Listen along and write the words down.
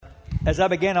As I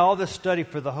began all this study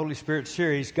for the Holy Spirit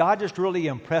series, God just really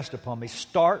impressed upon me,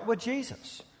 start with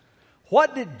Jesus.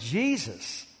 What did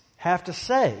Jesus have to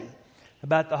say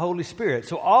about the Holy Spirit?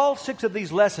 So all 6 of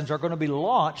these lessons are going to be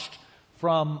launched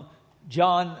from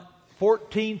John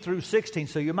 14 through 16.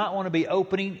 So you might want to be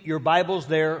opening your Bibles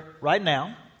there right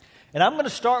now. And I'm going to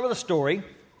start with a story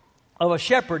of a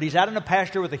shepherd. He's out in a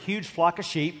pasture with a huge flock of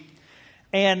sheep.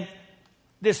 And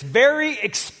this very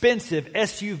expensive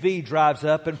SUV drives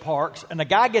up and parks, and the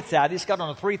guy gets out. He's got on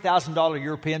a $3,000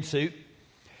 European suit.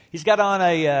 He's got on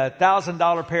a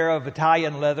 $1,000 pair of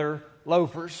Italian leather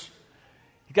loafers.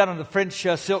 He's got on the French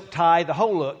silk tie, the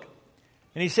whole look.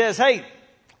 And he says, "Hey,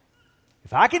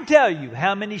 if I can tell you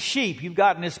how many sheep you've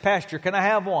got in this pasture, can I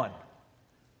have one?"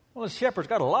 Well, the shepherd's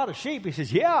got a lot of sheep. He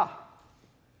says, "Yeah."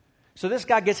 So this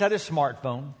guy gets out his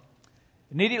smartphone,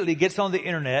 immediately gets on the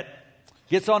internet,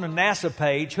 gets on a NASA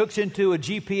page, hooks into a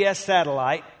GPS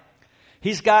satellite.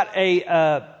 He's got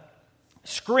a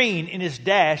screen in his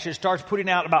dash that starts putting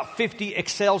out about 50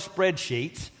 Excel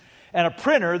spreadsheets and a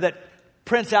printer that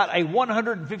prints out a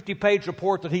 150-page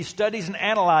report that he studies and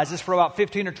analyzes for about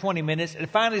 15 or 20 minutes and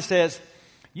finally says,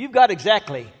 "You've got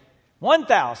exactly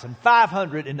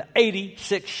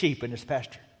 1,586 sheep in this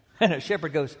pasture." And the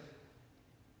shepherd goes,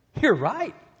 "You're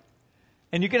right.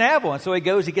 And you can have one." So he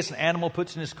goes, he gets an animal,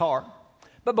 puts in his car.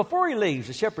 But before he leaves,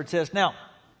 the shepherd says, "Now,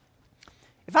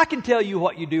 if I can tell you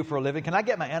what you do for a living, can I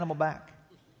get my animal back?"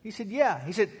 He said, "Yeah."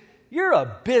 He said, "You're a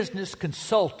business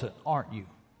consultant, aren't you?"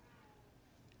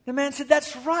 The man said,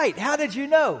 "That's right. How did you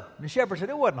know?" And the shepherd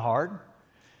said, "It wasn't hard.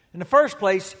 In the first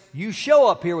place, you show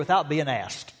up here without being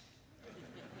asked.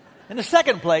 In the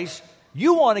second place,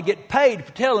 you want to get paid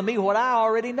for telling me what I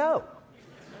already know.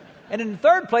 And in the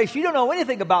third place, you don't know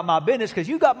anything about my business because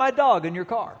you got my dog in your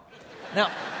car." Now,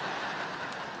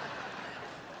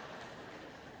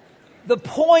 the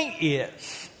point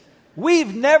is,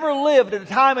 we've never lived at a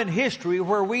time in history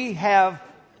where we have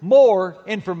more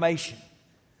information.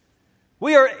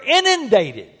 We are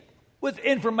inundated with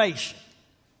information,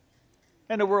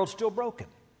 and the world's still broken.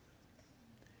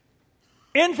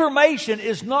 Information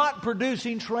is not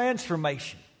producing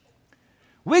transformation.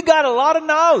 We got a lot of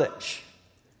knowledge,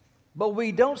 but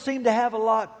we don't seem to have a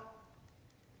lot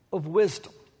of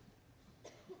wisdom.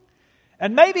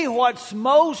 And maybe what's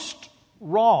most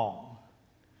wrong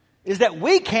is that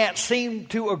we can't seem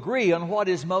to agree on what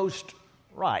is most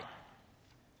right.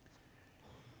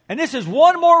 And this is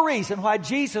one more reason why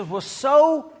Jesus was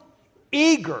so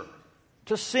eager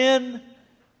to send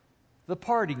the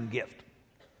parting gift.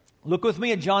 Look with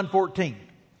me in John 14.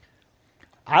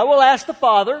 "I will ask the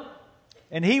Father,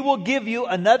 and He will give you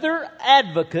another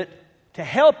advocate to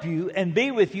help you and be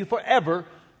with you forever,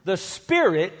 the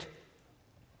Spirit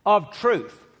of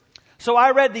truth." So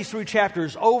I read these 3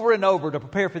 chapters over and over to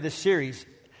prepare for this series.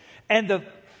 And the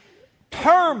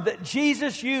term that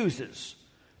Jesus uses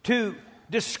to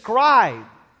describe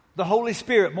the Holy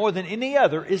Spirit more than any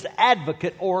other is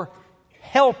advocate or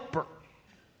helper.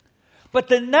 But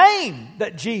the name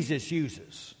that Jesus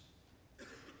uses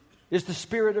is the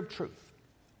Spirit of truth.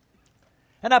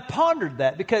 And I pondered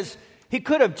that because He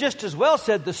could have just as well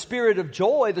said the Spirit of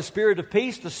joy, the Spirit of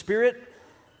peace, the Spirit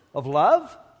of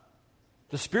love,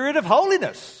 the Spirit of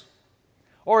holiness,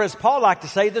 or as Paul liked to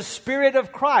say, the Spirit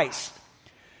of Christ.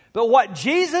 But what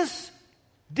Jesus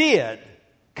did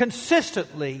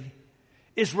consistently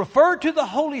is refer to the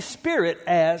Holy Spirit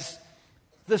as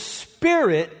the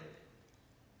Spirit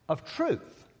of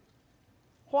truth.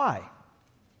 Why?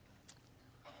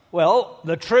 Well,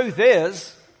 the truth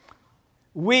is,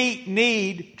 we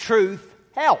need truth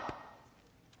help.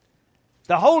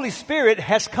 The Holy Spirit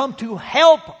has come to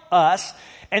help us,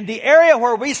 and the area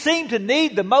where we seem to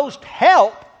need the most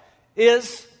help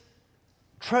is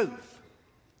truth.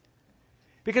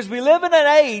 Because we live in an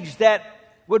age that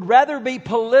would rather be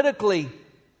politically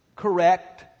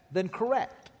correct than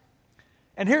correct.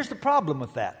 And here's the problem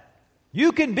with that.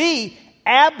 You can be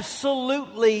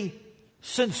absolutely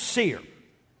sincere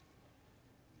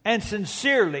and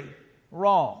sincerely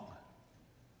wrong.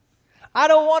 I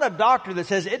don't want a doctor that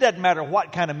says it doesn't matter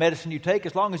what kind of medicine you take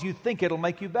as long as you think it'll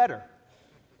make you better.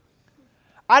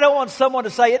 I don't want someone to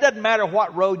say it doesn't matter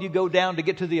what road you go down to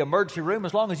get to the emergency room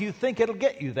as long as you think it'll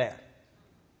get you there.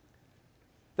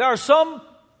 There are some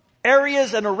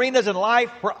areas and arenas in life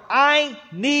where I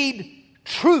need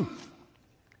truth.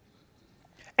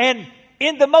 And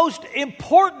in the most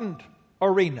important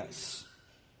arenas,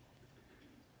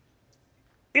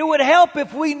 it would help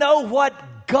if we know what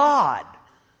God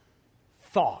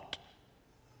thought.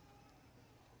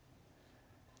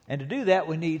 And to do that,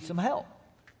 we need some help.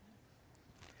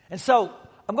 And so,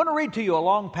 I'm going to read to you a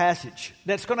long passage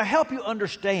that's going to help you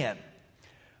understand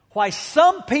why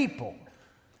some people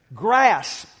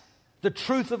grasp the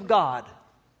truth of God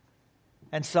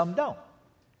and some don't.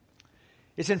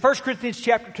 It's in 1 Corinthians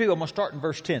chapter 2. I'm going to start in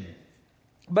verse 10.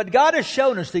 But God has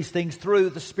shown us these things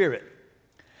through the Spirit.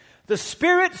 The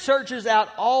Spirit searches out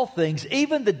all things,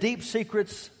 even the deep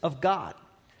secrets of God.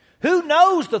 Who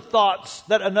knows the thoughts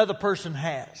that another person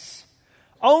has?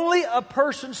 Only a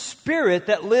person's spirit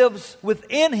that lives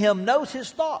within him knows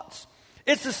his thoughts.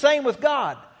 It's the same with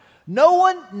God. No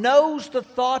one knows the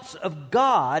thoughts of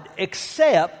God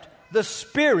except the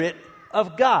Spirit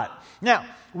of God. Now,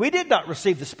 we did not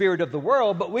receive the spirit of the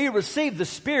world, but we received the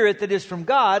Spirit that is from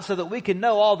God so that we can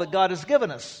know all that God has given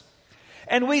us.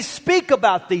 And we speak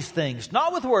about these things,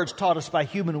 not with words taught us by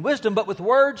human wisdom, but with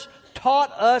words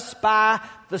taught us by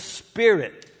the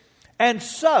Spirit. And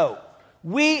so,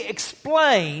 we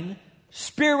explain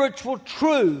spiritual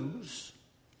truths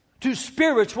to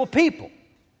spiritual people.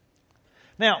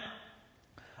 Now,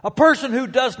 a person who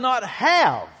does not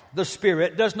have the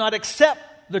Spirit does not accept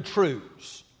the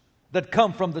truths that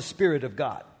come from the Spirit of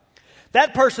God.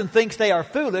 That person thinks they are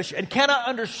foolish and cannot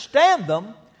understand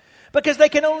them because they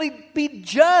can only be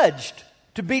judged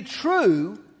to be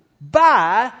true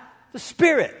by the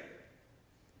Spirit.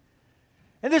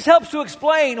 And this helps to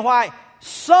explain why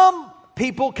some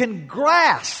people can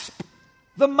grasp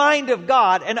the mind of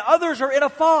God and others are in a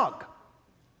fog.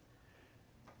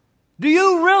 Do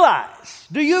you realize,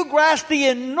 do you grasp the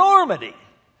enormity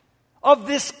of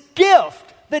this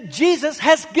gift that Jesus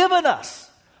has given us?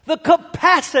 The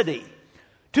capacity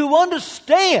to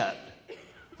understand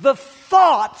the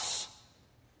thoughts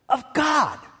of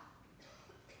God.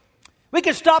 We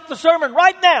can stop the sermon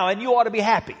right now and you ought to be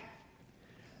happy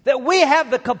that we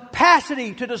have the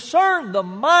capacity to discern the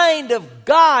mind of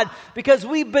God because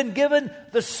we've been given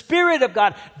the Spirit of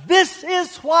God. This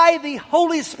is why the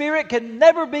Holy Spirit can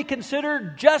never be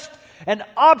considered just an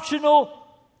optional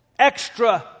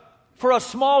extra for a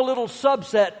small little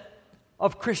subset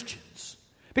of Christians.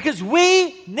 Because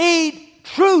we need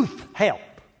truth help.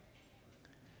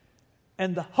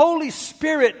 And the Holy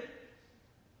Spirit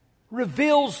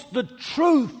reveals the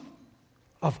truth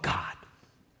of God.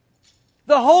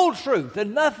 The whole truth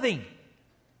and nothing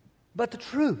but the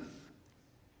truth.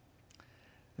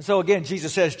 And so again,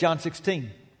 Jesus says, John 16,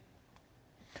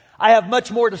 I have much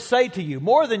more to say to you,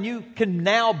 more than you can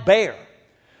now bear.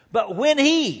 But when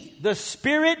He, the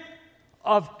Spirit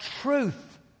of truth,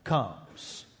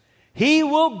 comes, He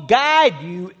will guide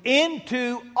you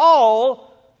into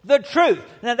all the truth.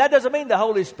 Now, that doesn't mean the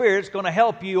Holy Spirit's going to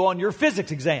help you on your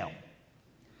physics exam.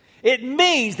 It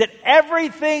means that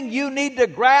everything you need to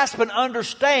grasp and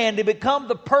understand to become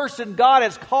the person God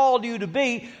has called you to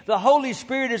be, the Holy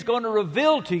Spirit is going to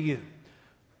reveal to you.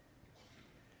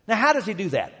 Now, how does He do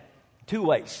that? Two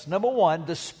ways. Number one,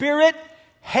 the Spirit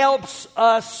helps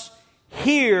us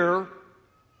hear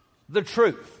the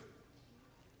truth.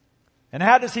 And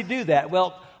how does He do that?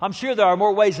 Well, I'm sure there are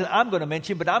more ways than I'm going to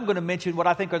mention, but I'm going to mention what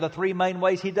I think are the three main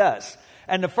ways He does.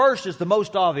 And the first is the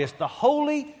most obvious. The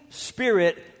Holy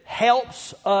Spirit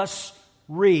helps us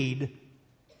read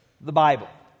the Bible.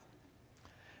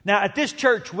 Now, at this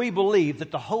church, we believe that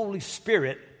the Holy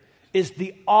Spirit is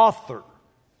the author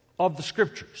of the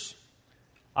Scriptures.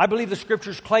 I believe the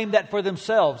Scriptures claim that for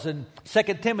themselves. In 2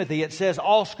 Timothy, it says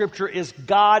all Scripture is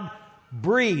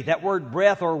God-breathed. That word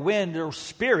breath or wind or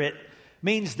spirit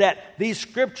means that these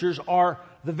Scriptures are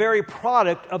the very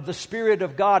product of the Spirit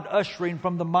of God ushering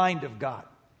from the mind of God.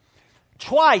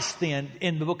 Twice then,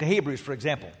 in the book of Hebrews, for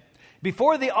example,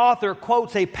 before the author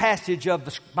quotes a passage of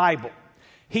the Bible,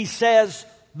 he says,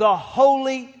 the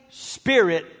Holy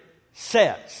Spirit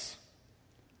says.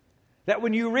 That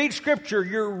when you read Scripture,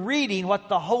 you're reading what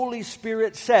the Holy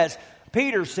Spirit says.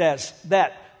 Peter says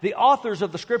that the authors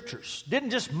of the Scriptures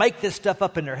didn't just make this stuff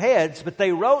up in their heads, but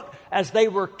they wrote as they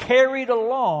were carried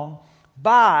along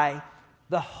by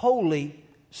the Holy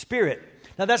Spirit.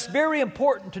 Now that's very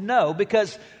important to know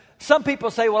because some people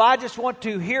say, well, I just want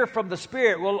to hear from the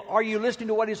Spirit. Well, are you listening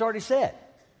to what He's already said?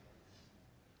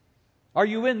 Are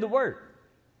you in the Word?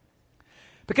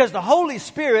 Because the Holy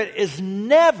Spirit is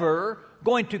never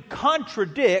going to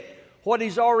contradict what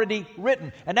He's already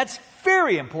written. And that's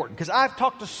very important because I've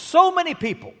talked to so many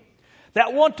people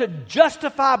that want to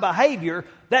justify behavior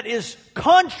that is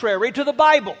contrary to the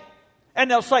Bible.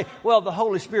 And they'll say, well, the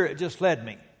Holy Spirit just led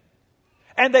me.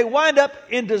 And they wind up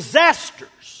in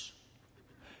disasters.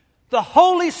 The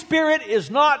Holy Spirit is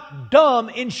not dumb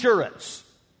insurance.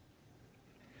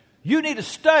 You need to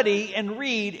study and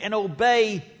read and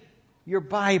obey your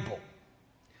Bible.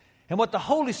 And what the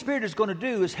Holy Spirit is going to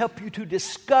do is help you to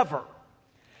discover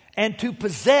and to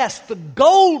possess the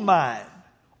gold mine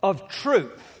of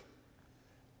truth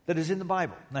that is in the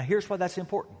Bible. Now, here's why that's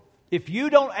important. If you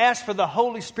don't ask for the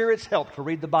Holy Spirit's help to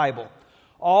read the Bible,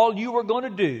 all you are going to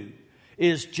do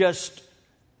is just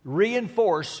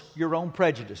reinforce your own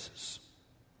prejudices.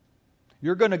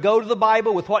 You're going to go to the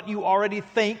Bible with what you already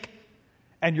think,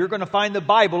 and you're going to find the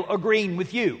Bible agreeing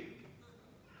with you.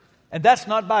 And that's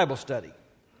not Bible study.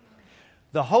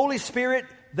 The Holy Spirit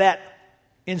that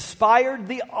inspired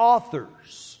the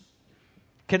authors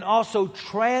can also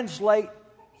translate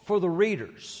for the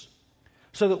readers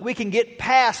so that we can get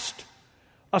past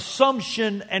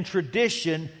assumption and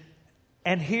tradition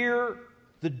and hear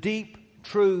the deep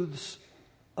truths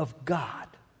of God.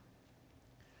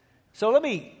 So let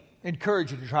me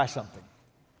encourage you to try something.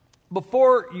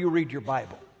 Before you read your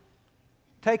Bible,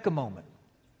 take a moment,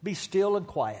 be still and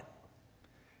quiet,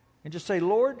 and just say,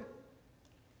 Lord,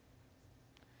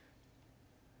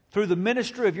 through the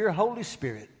ministry of your Holy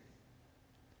Spirit,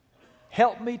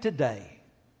 help me today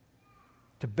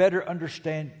to better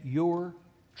understand your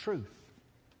truth.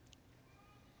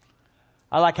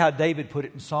 I like how David put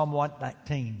it in Psalm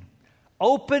 119.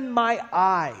 Open my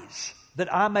eyes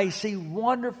that I may see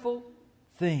wonderful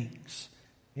things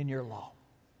in your law.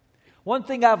 One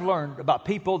thing I've learned about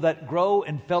people that grow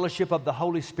in fellowship of the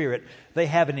Holy Spirit, they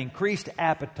have an increased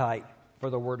appetite for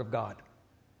the Word of God.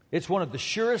 It's one of the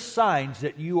surest signs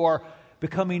that you are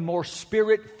becoming more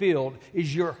Spirit-filled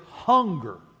is your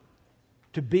hunger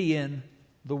to be in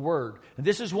the Word. And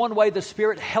this is one way the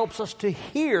Spirit helps us to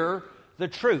hear the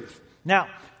truth. Now,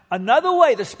 another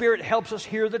way the Spirit helps us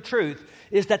hear the truth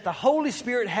is that the Holy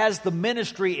Spirit has the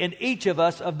ministry in each of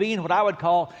us of being what I would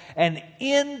call an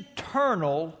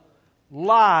internal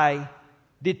lie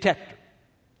detector.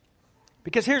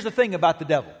 Because here's the thing about the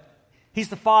devil. He's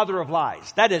the father of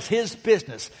lies. That is his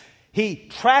business. He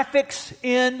traffics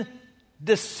in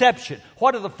deception.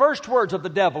 What are the first words of the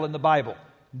devil in the Bible?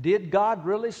 Did God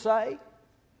really say?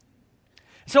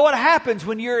 So what happens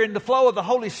when you're in the flow of the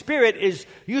Holy Spirit is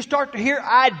you start to hear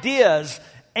ideas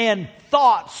and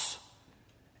thoughts,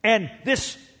 and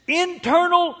this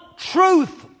internal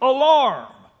truth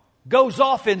alarm goes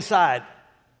off inside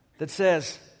that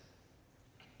says,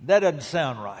 that doesn't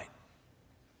sound right.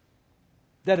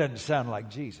 That doesn't sound like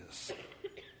Jesus.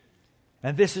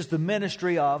 And this is the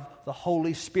ministry of the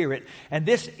Holy Spirit. And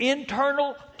this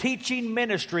internal teaching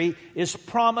ministry is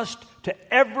promised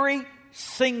to every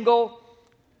single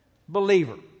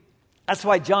believer. That's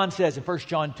why John says in 1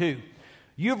 John 2,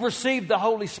 you've received the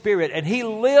Holy Spirit and He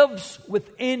lives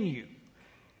within you.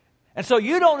 And so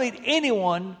you don't need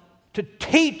anyone to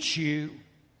teach you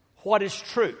what is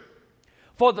true.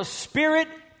 For the Spirit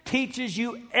teaches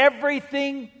you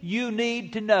everything you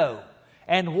need to know.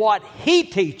 And what He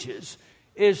teaches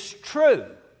is true.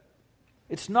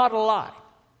 It's not a lie.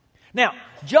 Now,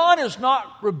 John is not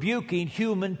rebuking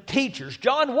human teachers.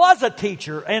 John was a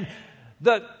teacher, and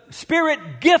the Spirit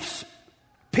gifts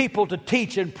people to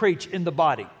teach and preach in the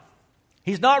body.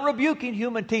 He's not rebuking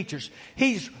human teachers.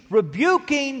 He's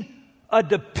rebuking a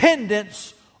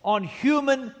dependence on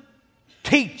human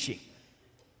teaching.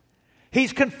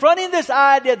 He's confronting this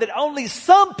idea that only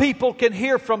some people can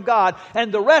hear from God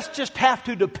and the rest just have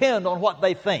to depend on what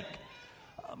they think.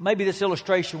 Maybe this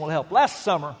illustration will help. Last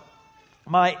summer,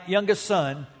 my youngest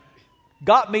son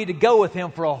got me to go with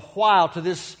him for a while to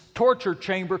this torture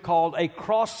chamber called a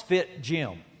CrossFit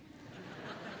gym.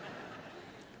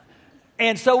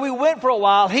 And so we went for a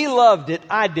while. He loved it.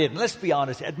 I didn't. Let's be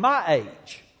honest. At my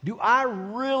age, do I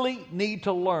really need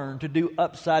to learn to do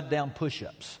upside down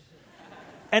push-ups?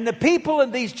 And the people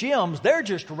in these gyms, they're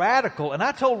just radical. And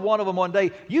I told one of them one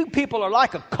day, you people are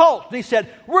like a cult. And he said,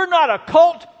 we're not a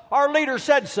cult. Our leader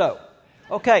said so.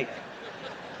 Okay.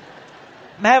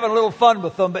 I'm having a little fun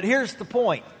with them, but here's the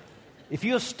point. If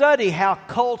you study how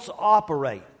cults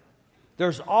operate,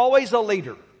 there's always a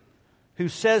leader who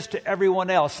says to everyone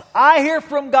else, I hear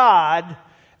from God,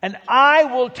 and I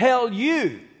will tell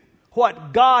you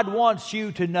what God wants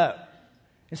you to know.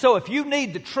 And so if you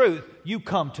need the truth, you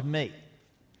come to me.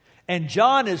 And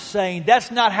John is saying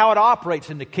that's not how it operates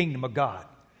in the kingdom of God.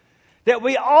 That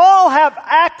we all have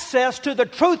access to the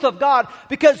truth of God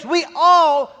because we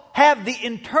all have the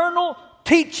internal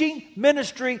teaching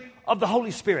ministry of the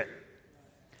Holy Spirit.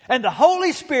 And the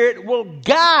Holy Spirit will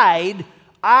guide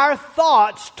our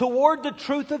thoughts toward the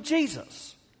truth of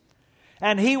Jesus.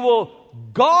 And He will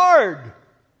guard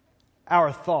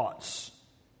our thoughts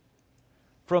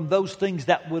from those things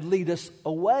that would lead us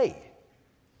away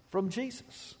from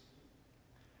Jesus.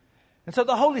 And so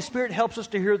the Holy Spirit helps us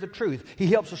to hear the truth. He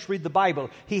helps us read the Bible.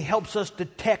 He helps us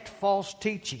detect false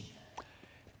teaching.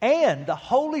 And the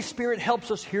Holy Spirit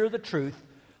helps us hear the truth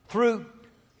through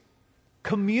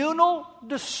communal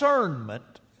discernment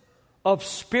of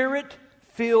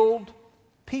Spirit-filled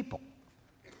people.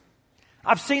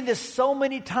 I've seen this so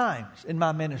many times in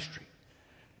my ministry.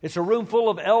 It's a room full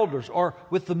of elders, or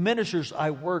with the ministers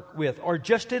I work with, or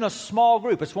just in a small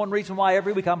group. It's one reason why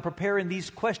every week I'm preparing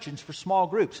these questions for small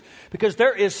groups. Because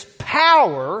there is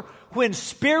power when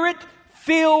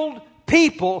Spirit-filled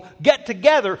people get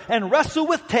together and wrestle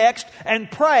with text and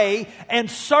pray and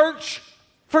search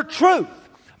for truth.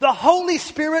 The Holy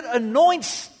Spirit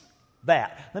anoints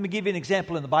that. Let me give you an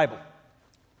example in the Bible.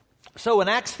 So in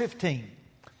Acts 15,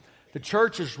 the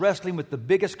church is wrestling with the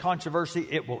biggest controversy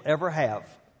it will ever have.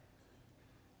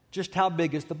 Just how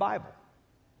big is the Bible?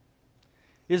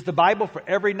 Is the Bible for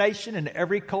every nation and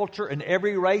every culture and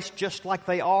every race just like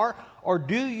they are? Or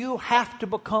do you have to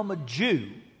become a Jew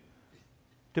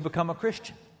to become a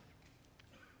Christian?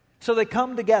 So they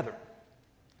come together.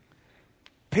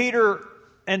 Peter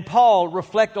and Paul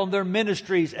reflect on their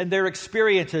ministries and their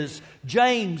experiences.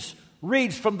 James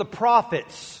reads from the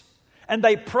prophets. And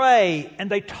they pray and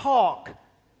they talk.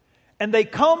 And they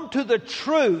come to the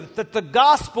truth that the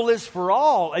gospel is for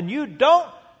all. And you don't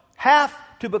have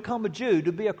to become a Jew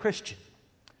to be a Christian.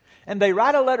 And they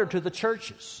write a letter to the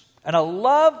churches. And I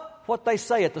love what they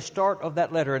say at the start of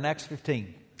that letter in Acts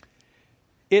 15.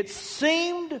 It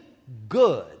seemed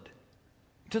good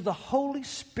to the Holy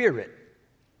Spirit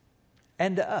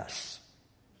and to us.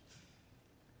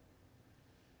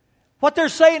 What they're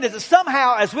saying is that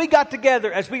somehow as we got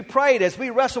together, as we prayed, as we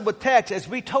wrestled with text, as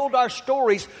we told our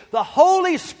stories, the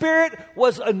Holy Spirit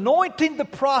was anointing the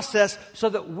process so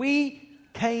that we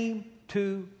came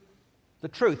to the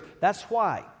truth. That's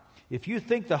why if you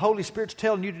think the Holy Spirit's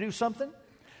telling you to do something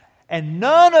and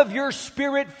none of your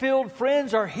Spirit-filled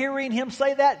friends are hearing Him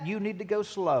say that, you need to go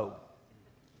slow.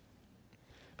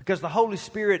 Because the Holy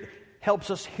Spirit helps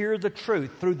us hear the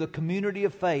truth through the community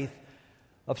of faith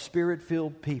of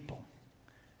Spirit-filled people.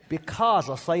 Because,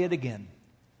 I'll say it again,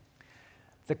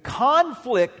 the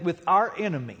conflict with our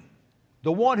enemy,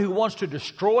 the one who wants to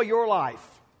destroy your life,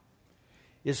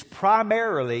 is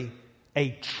primarily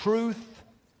a truth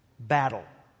battle.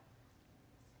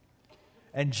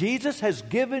 And Jesus has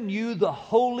given you the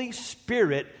Holy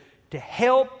Spirit to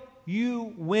help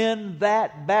you win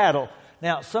that battle.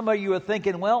 Now, some of you are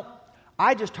thinking, well,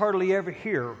 I just hardly ever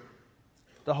hear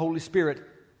the Holy Spirit.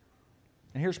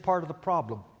 And here's part of the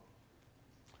problem.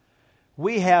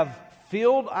 We have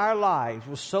filled our lives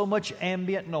with so much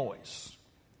ambient noise,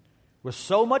 with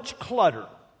so much clutter,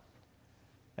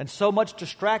 and so much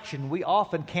distraction, we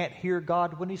often can't hear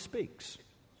God when He speaks.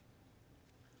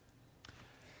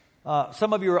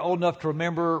 Some of you are old enough to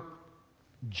remember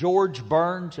George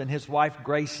Burns and his wife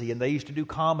Gracie, and they used to do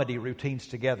comedy routines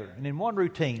together. And in one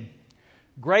routine,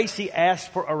 Gracie asked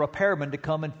for a repairman to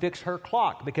come and fix her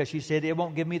clock because she said it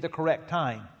won't give me the correct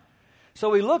time.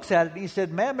 So he looks at it and he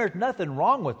said, "Ma'am, there's nothing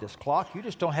wrong with this clock. You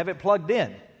just don't have it plugged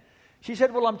in." She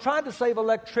said, "Well, I'm trying to save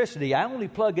electricity. I only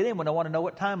plug it in when I want to know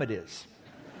what time it is."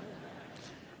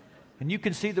 And you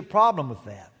can see the problem with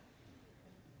that.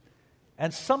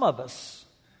 And some of us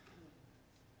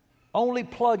only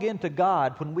plug into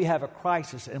God when we have a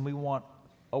crisis and we want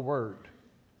a word,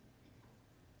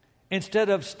 instead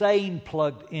of staying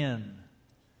plugged in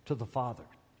to the Father.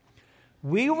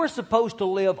 We were supposed to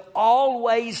live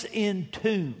always in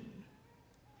tune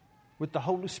with the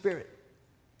Holy Spirit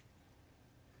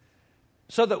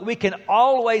so that we can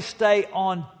always stay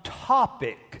on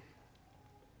topic.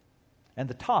 And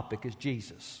the topic is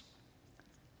Jesus.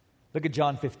 Look at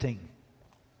John 15.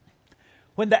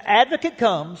 "When the advocate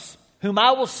comes, whom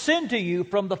I will send to you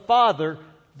from the Father,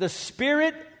 the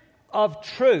Spirit of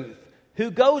truth,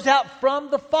 who goes out from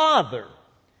the Father,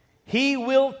 He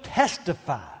will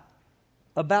testify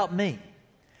about me.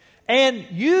 And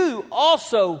you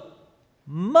also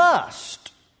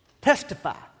must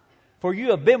testify, for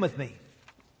you have been with me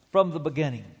from the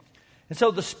beginning." And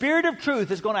so the Spirit of truth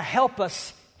is going to help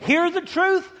us hear the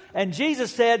truth. And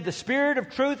Jesus said the Spirit of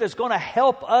truth is going to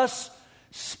help us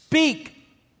speak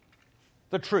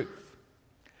the truth.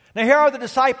 Now here are the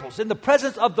disciples in the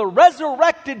presence of the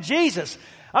resurrected Jesus.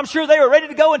 I'm sure they were ready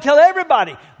to go and tell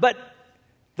everybody. But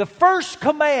the first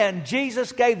command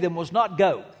Jesus gave them was not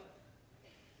go.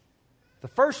 The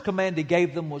first command He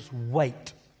gave them was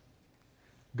wait.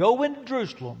 Go into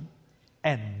Jerusalem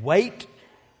and wait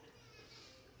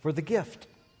for the gift.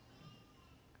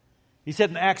 He said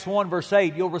in Acts 1 verse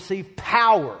 8, "You'll receive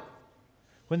power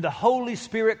when the Holy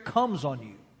Spirit comes on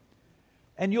you.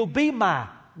 And you'll be my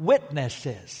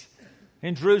witnesses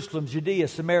in Jerusalem, Judea,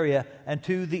 Samaria, and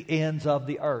to the ends of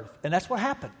the earth." And that's what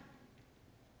happened.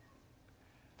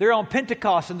 They're on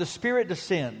Pentecost and the Spirit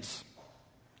descends.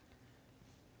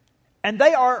 And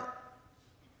they are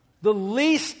the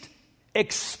least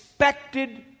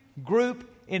expected group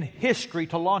in history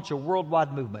to launch a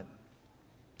worldwide movement.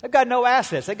 They've got no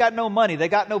assets. They got no money. They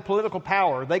got no political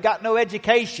power. They got no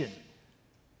education.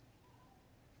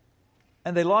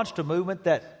 And they launched a movement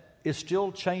that is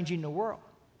still changing the world.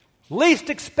 Least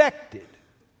expected,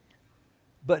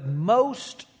 but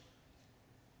most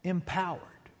empowered.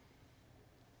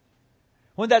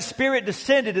 When that Spirit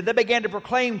descended and they began to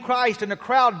proclaim Christ and the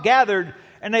crowd gathered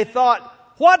and they thought,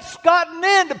 what's gotten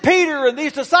into Peter and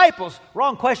these disciples?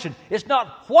 Wrong question. It's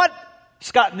not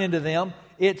what's gotten into them.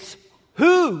 It's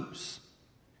who's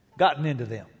gotten into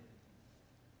them.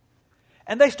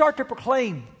 And they start to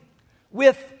proclaim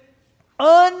with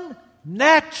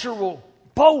unnatural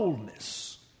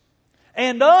boldness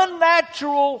and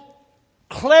unnatural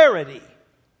clarity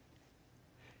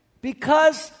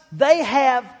because they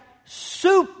have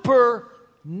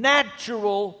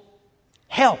supernatural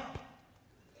help.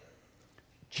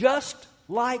 Just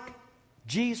like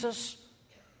Jesus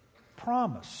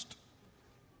promised.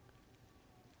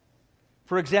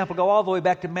 For example, go all the way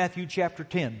back to Matthew chapter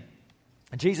 10.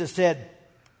 Jesus said,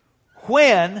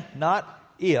 when, not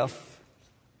if,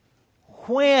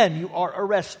 when you are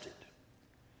arrested,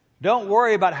 don't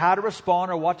worry about how to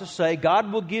respond or what to say.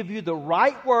 God will give you the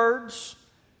right words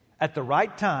at the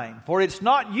right time. For it's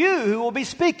not you who will be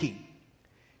speaking.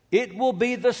 It will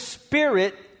be the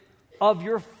Spirit of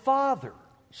your Father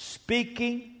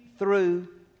speaking through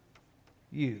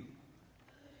you.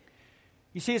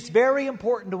 You see, it's very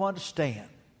important to understand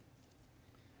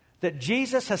that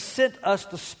Jesus has sent us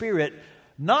the Spirit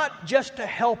not just to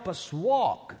help us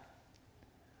walk,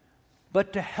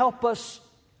 but to help us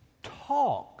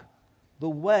talk the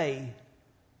way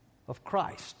of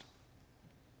Christ.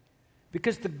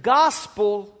 Because the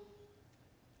gospel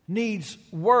needs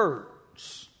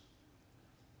words,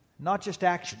 not just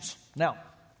actions. Now,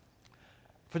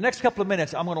 for the next couple of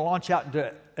minutes, I'm going to launch out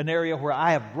into an area where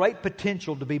I have great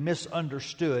potential to be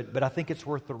misunderstood, but I think it's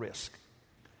worth the risk.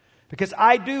 Because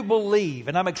I do believe,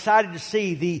 and I'm excited to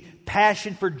see the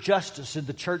passion for justice in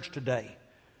the church today.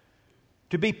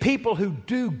 To be people who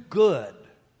do good.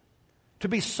 To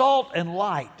be salt and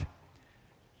light.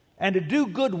 And to do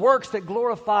good works that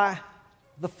glorify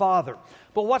the Father.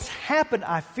 But what's happened,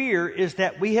 I fear, is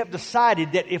that we have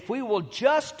decided that if we will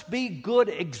just be good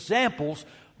examples,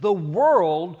 the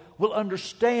world will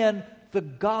understand the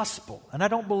gospel. And I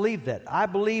don't believe that. I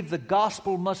believe the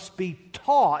gospel must be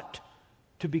taught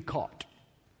to be caught.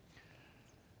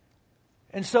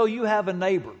 And so you have a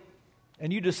neighbor,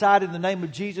 and you decide in the name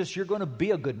of Jesus you're going to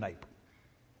be a good neighbor.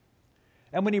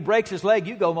 And when he breaks his leg,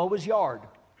 you go mow his yard.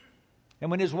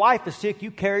 And when his wife is sick,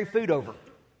 you carry food over.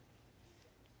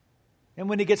 And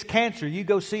when he gets cancer, you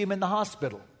go see him in the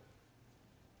hospital.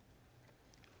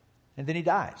 And then he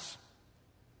dies.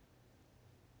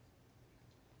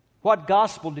 What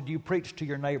gospel did you preach to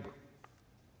your neighbor?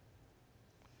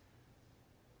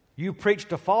 You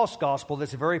preached a false gospel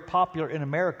that's very popular in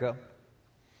America,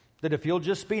 that if you'll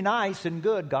just be nice and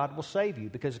good, God will save you,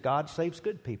 because God saves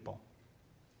good people.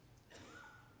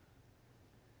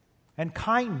 And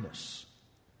kindness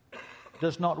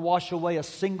does not wash away a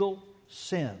single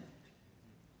sin.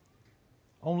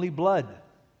 Only blood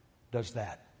does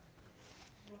that.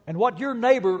 And what your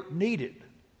neighbor needed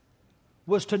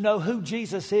was to know who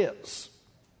Jesus is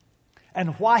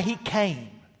and why he came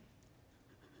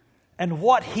and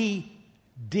what he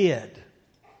did.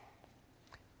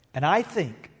 And I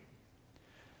think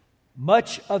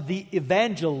much of the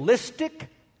evangelistic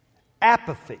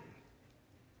apathy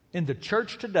in the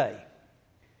church today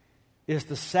is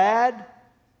the sad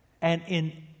and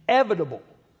inevitable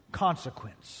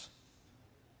consequence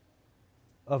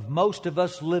of most of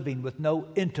us living with no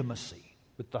intimacy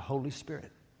with the Holy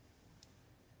Spirit.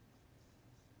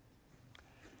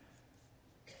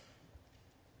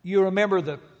 You remember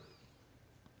the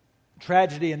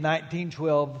tragedy in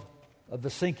 1912 of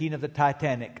the sinking of the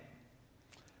Titanic.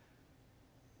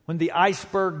 When the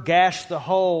iceberg gashed the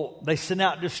hull, they sent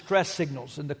out distress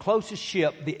signals, and the closest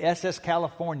ship, the SS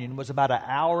Californian, was about an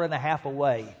hour and a half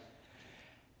away.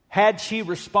 Had she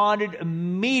responded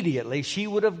immediately, she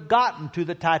would have gotten to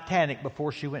the Titanic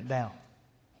before she went down.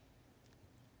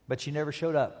 But she never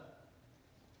showed up.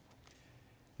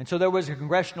 And so there was a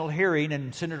congressional hearing,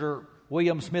 and Senator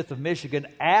William Smith of Michigan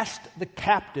asked the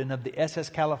captain of the SS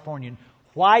Californian,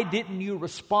 "Why didn't you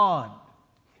respond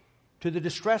to the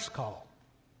distress call?"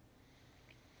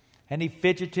 And he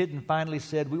fidgeted and finally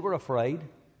said, "We were afraid.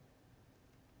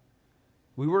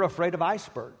 We were afraid of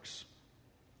icebergs.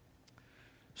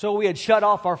 So we had shut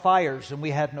off our fires and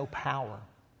we had no power.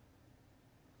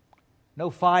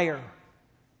 No fire,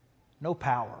 no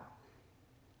power.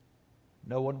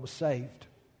 No one was saved."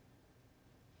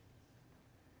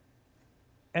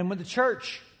 And when the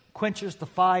church quenches the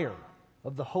fire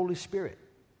of the Holy Spirit,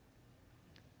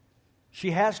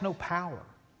 she has no power.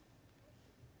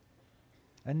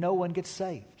 And no one gets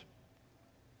saved.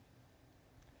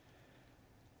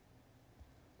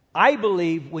 I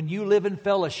believe when you live in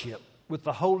fellowship with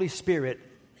the Holy Spirit,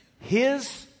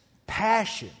 His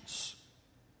passions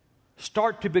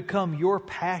start to become your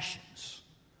passions.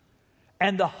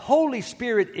 And the Holy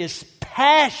Spirit is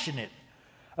passionate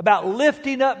about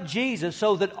lifting up Jesus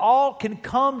so that all can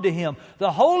come to Him.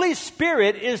 The Holy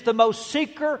Spirit is the most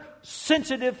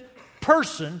seeker-sensitive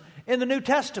person in the New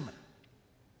Testament.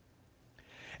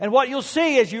 And what you'll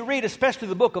see as you read, especially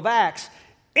the book of Acts,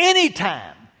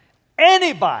 anytime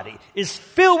anybody is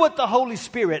filled with the Holy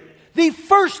Spirit, the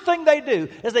first thing they do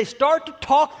is they start to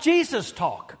talk Jesus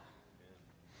talk.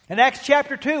 In Acts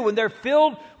chapter 2, when they're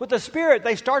filled with the Spirit,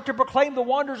 they start to proclaim the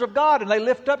wonders of God and they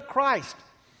lift up Christ.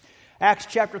 Acts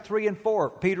chapter 3 and 4,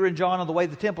 Peter and John on the way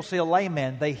to the temple see a lame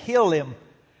man. They heal him.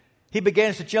 He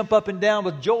begins to jump up and down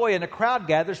with joy and a crowd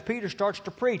gathers. Peter starts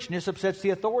to preach and this upsets the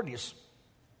authorities.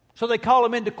 So they call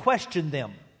him in to question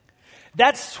them.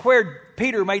 That's where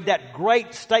Peter made that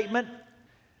great statement.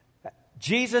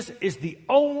 Jesus is the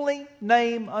only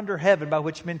name under heaven by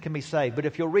which men can be saved. But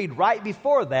if you'll read right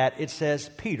before that, it says,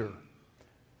 Peter,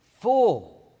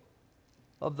 full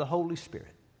of the Holy Spirit.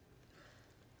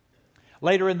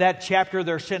 Later in that chapter,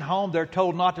 they're sent home. They're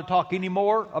told not to talk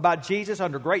anymore about Jesus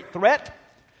under great threat.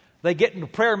 They get into a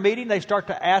prayer meeting. They start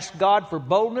to ask God for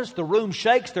boldness. The room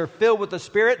shakes. They're filled with the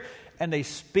Spirit. And they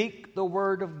speak the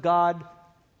word of God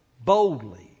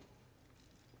boldly.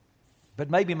 But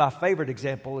maybe my favorite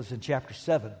example is in chapter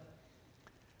 7.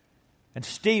 And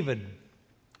Stephen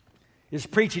is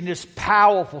preaching this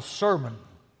powerful sermon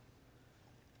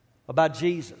about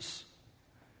Jesus.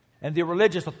 And the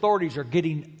religious authorities are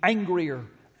getting angrier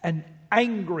and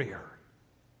angrier.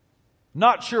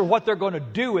 Not sure what they're going to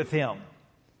do with him.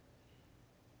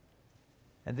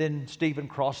 And then Stephen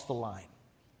crossed the line.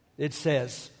 It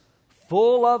says,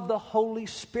 full of the Holy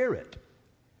Spirit,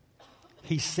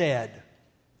 he said,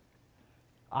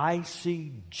 I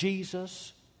see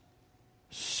Jesus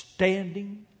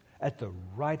standing at the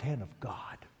right hand of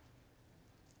God.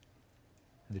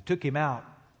 And they took him out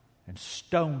and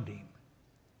stoned him,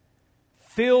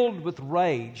 filled with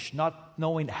rage, not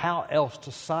knowing how else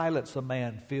to silence a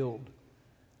man filled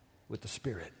with the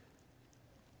Spirit.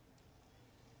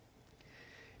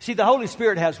 See, the Holy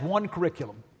Spirit has one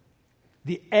curriculum: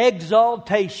 the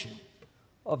exaltation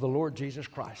of the Lord Jesus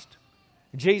Christ.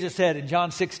 Jesus said in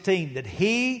John 16 that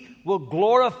He will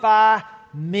glorify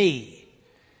me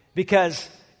because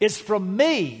it's from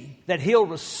me that He'll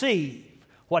receive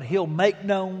what He'll make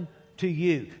known to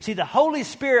you. See, the Holy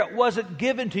Spirit wasn't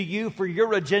given to you for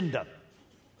your agenda.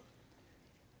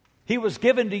 He was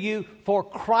given to you for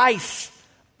Christ's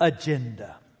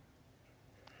agenda.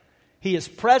 He is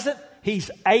present. He's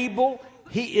able.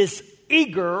 He is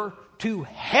eager to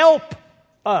help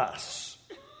us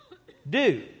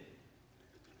do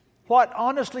what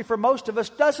honestly for most of us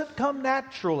doesn't come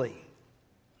naturally.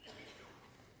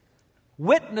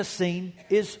 Witnessing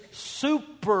is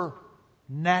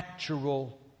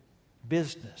supernatural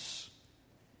business.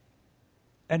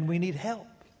 And we need help.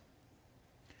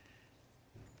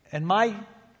 And my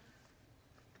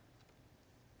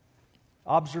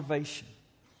observation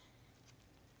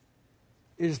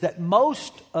is that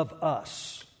most of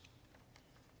us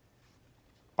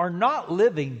are not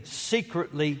living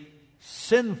secretly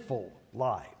sinful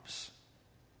lives,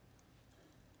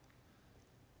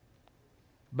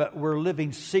 but we're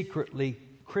living secretly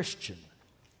Christian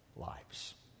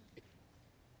lives.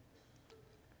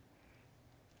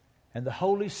 And the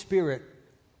Holy Spirit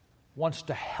wants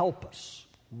to help us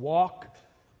walk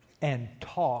and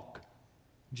talk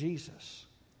Jesus.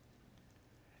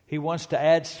 He wants to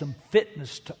add some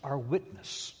fitness to our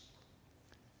witness.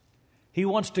 He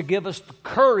wants to give us the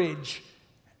courage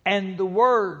and the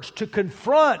words to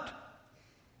confront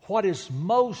what is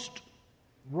most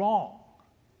wrong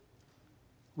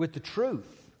with the truth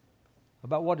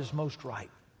about what is most right.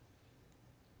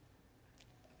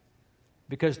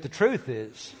 Because the truth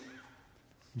is,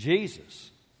 Jesus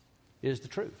is the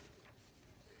truth.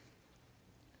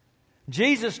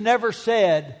 Jesus never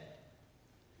said,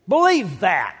 believe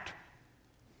that.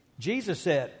 Jesus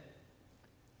said,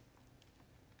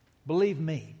 believe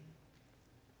me.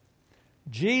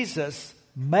 Jesus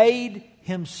made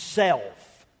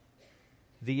himself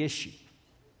the issue.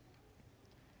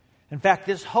 In fact,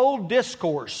 this whole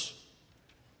discourse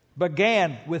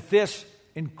began with this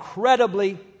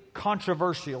incredibly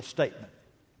controversial statement.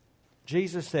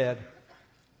 Jesus said,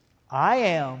 I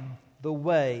am the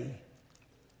way,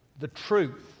 the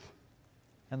truth,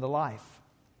 and the life.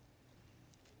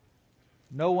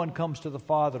 No one comes to the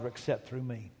Father except through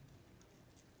me.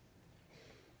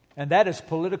 And that is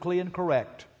politically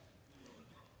incorrect,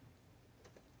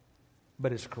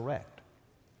 but it's correct.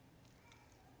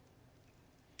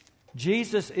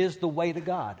 Jesus is the way to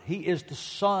God. He is the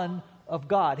Son of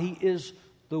God. He is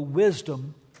the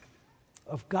wisdom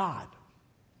of God.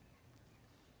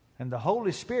 And the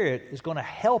Holy Spirit is going to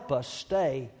help us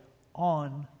stay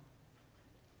on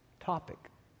topic.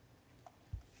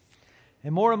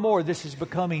 And more, this is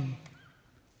becoming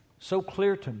so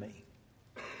clear to me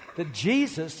that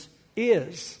Jesus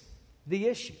is the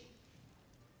issue.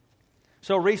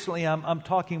 So recently I'm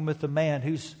talking with a man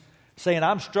who's saying,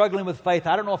 I'm struggling with faith.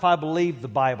 I don't know if I believe the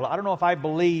Bible. I don't know if I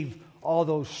believe all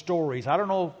those stories. I don't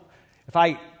know if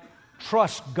I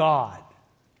trust God.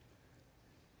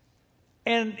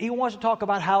 And he wants to talk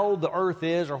about how old the earth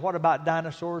is or what about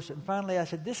dinosaurs. And finally I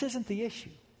said, this isn't the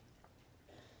issue.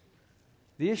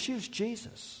 The issue is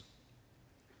Jesus.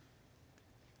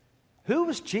 Who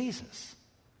was Jesus?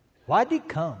 Why did he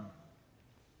come?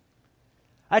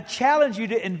 I challenge you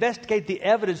to investigate the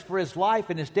evidence for his life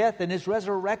and his death and his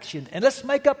resurrection. And let's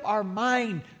make up our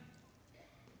mind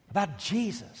about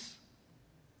Jesus.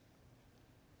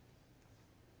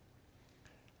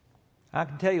 I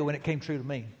can tell you when it came true to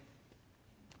me.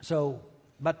 So,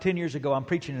 about 10 years ago, I'm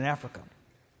preaching in Africa.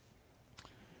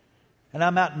 And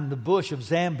I'm out in the bush of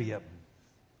Zambia.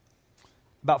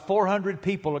 About 400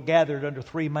 people are gathered under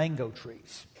 3 mango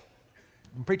trees.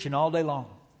 I'm preaching all day long.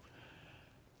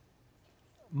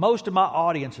 Most of my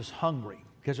audience is hungry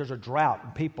because there's a drought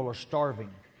and people are starving.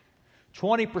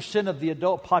 20% of the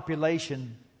adult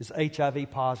population is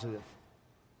HIV positive.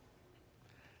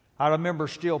 I remember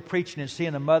still preaching and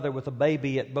seeing a mother with a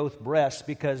baby at both breasts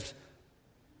because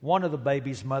one of the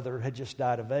baby's mother had just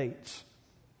died of AIDS.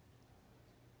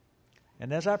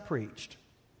 And as I preached,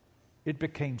 it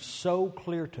became so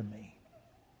clear to me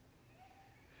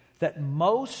that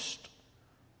most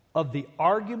of the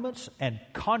arguments and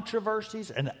controversies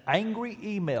and angry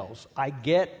emails I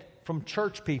get from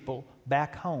church people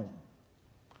back home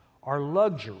are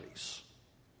luxuries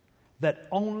that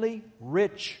only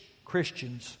rich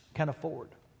Christians can afford.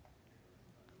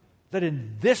 That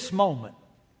in this moment,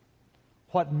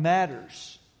 what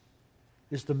matters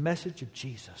is the message of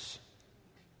Jesus.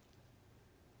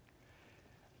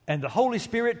 And the Holy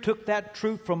Spirit took that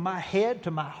truth from my head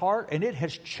to my heart, and it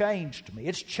has changed me.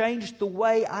 It's changed the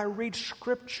way I read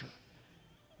Scripture.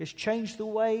 It's changed the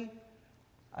way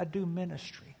I do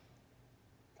ministry.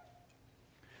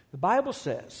 The Bible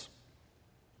says,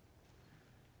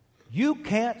 you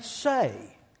can't say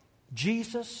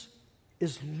Jesus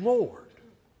is Lord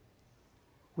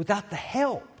without the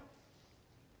help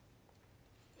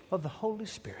of the Holy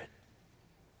Spirit.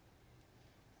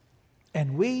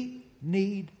 And we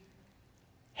need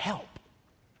help.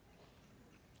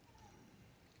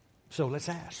 So let's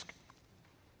ask.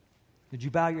 Would you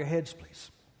bow your heads,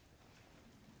 please?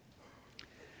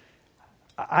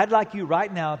 I'd like you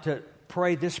right now to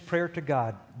pray this prayer to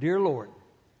God. Dear Lord,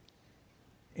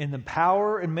 in the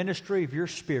power and ministry of your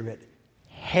Spirit,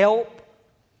 help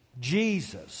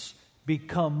Jesus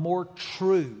become more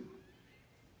true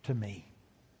to me.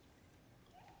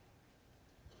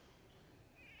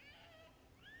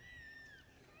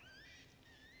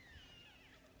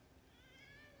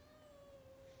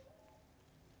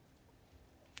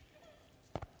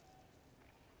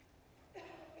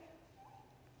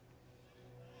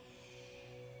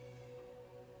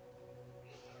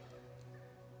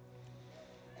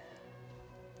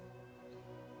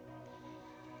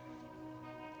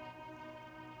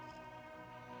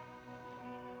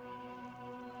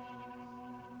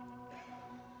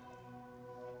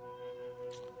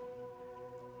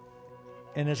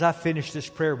 And as I finish this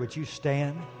prayer, would you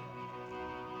stand?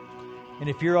 And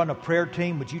if you're on a prayer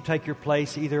team, would you take your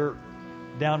place either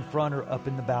down front or up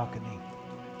in the balcony?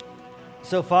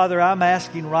 So, Father, I'm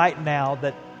asking right now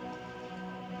that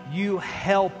you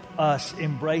help us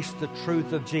embrace the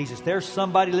truth of Jesus. There's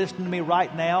somebody listening to me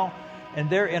right now, and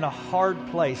they're in a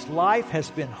hard place. Life has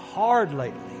been hard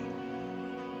lately.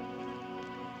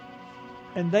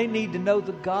 And they need to know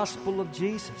the gospel of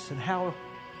Jesus and how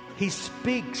He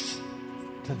speaks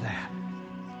to that.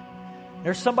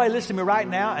 There's somebody listening to me right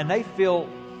now and they feel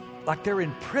like they're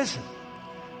in prison.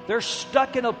 They're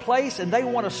stuck in a place and they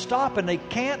want to stop and they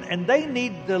can't, and they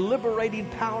need the liberating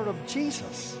power of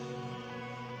Jesus.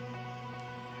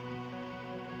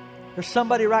 There's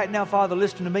somebody right now, Father,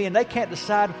 listening to me, and they can't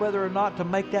decide whether or not to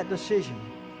make that decision.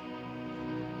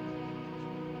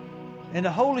 And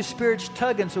the Holy Spirit's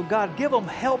tugging, so God, give them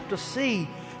help to see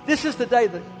this is the day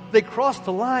that They cross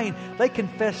the line. They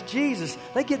confess Jesus.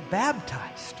 They get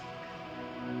baptized.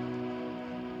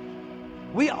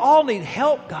 We all need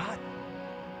help, God.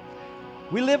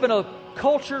 We live in a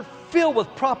culture filled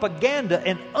with propaganda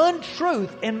and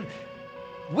untruth, and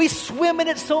we swim in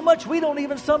it so much we don't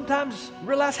even sometimes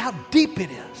realize how deep it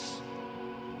is.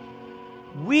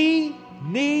 We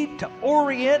need to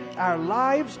orient our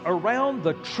lives around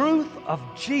the truth of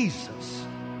Jesus.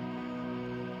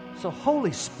 So,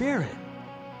 Holy Spirit,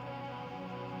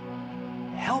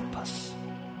 help us.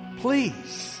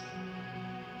 Please,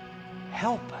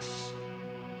 help us.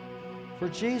 For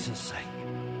Jesus' sake.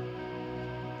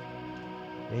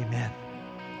 Amen.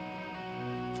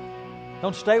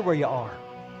 Don't stay where you are.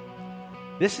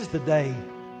 This is the day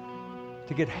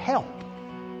to get help.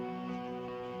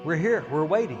 We're here. We're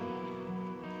waiting.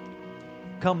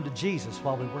 Come to Jesus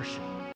while we worship.